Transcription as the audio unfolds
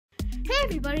Hey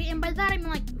everybody, and by that I mean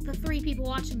like the 3 people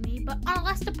watching me, but on a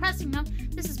less depressing note,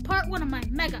 this is part 1 of my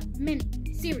mega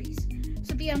mini series.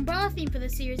 So the umbrella theme for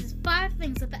this series is 5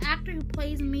 things that the actor who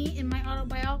plays me in my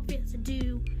autobiography has to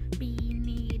do, be,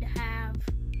 need, have,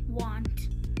 want,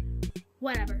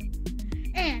 whatever.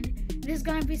 And it is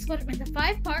going to be split up into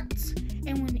 5 parts,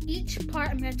 and in each part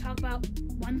I'm going to talk about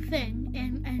one thing,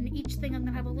 and each thing I'm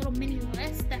going to have a little mini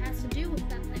list that has to do with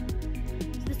that thing.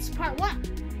 So this is part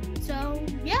 1. So,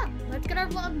 yeah, let's get our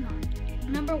vlog on.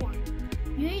 Number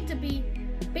 1, you need to be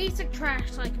basic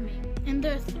trash like me. And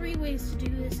there are 3 ways to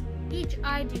do this, each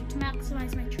I do to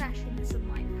maximize my trashiness in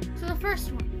life. So the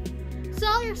first one,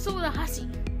 sell your soul to Hussie.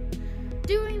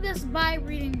 Doing this by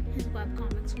reading his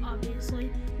webcomics,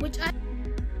 obviously, which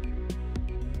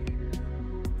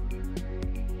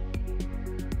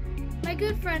my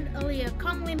good friend Aaliyah,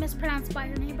 commonly mispronounced by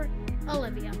her neighbor,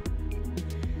 Olivia.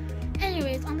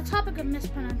 Anyways, on the topic of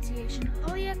mispronunciation,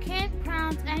 Aaliyah can't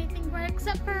pronounce anything right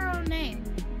except for her own name.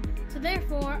 So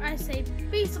therefore, I say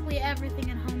basically everything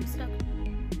in Homestuck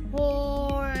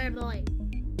horribly.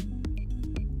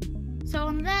 So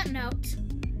on that note,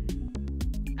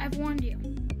 I've warned you.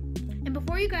 And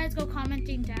before you guys go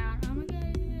commenting down, oh my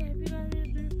god, if you guys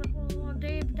do the whole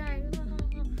day,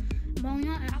 I'm only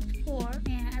on Act 4,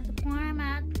 and at the point I'm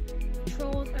at,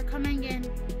 trolls are coming in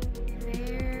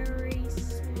very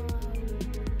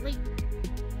slowly.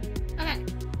 Okay,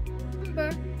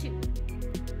 number 2.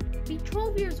 Be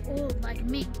 12 years old like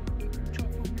me.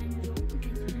 12 or 9 years old, in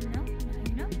case you didn't know.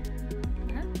 Now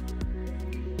you know.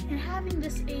 And having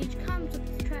this age comes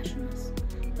with the trashiness.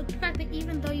 But the fact that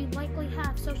even though you likely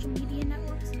have social media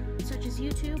networks, such as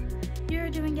YouTube, you're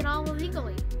doing it all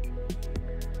illegally.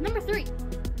 Number 3.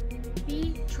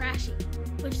 Be trashy,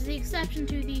 which is the exception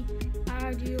to the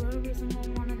I do every single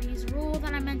one of these rules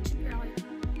that I mentioned earlier.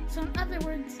 So in other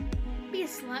words, be a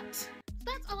slut. So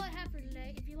that's all I have for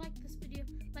today. If you like this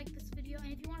video,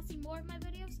 and if you want to see more of my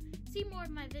videos, see more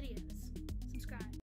of my videos.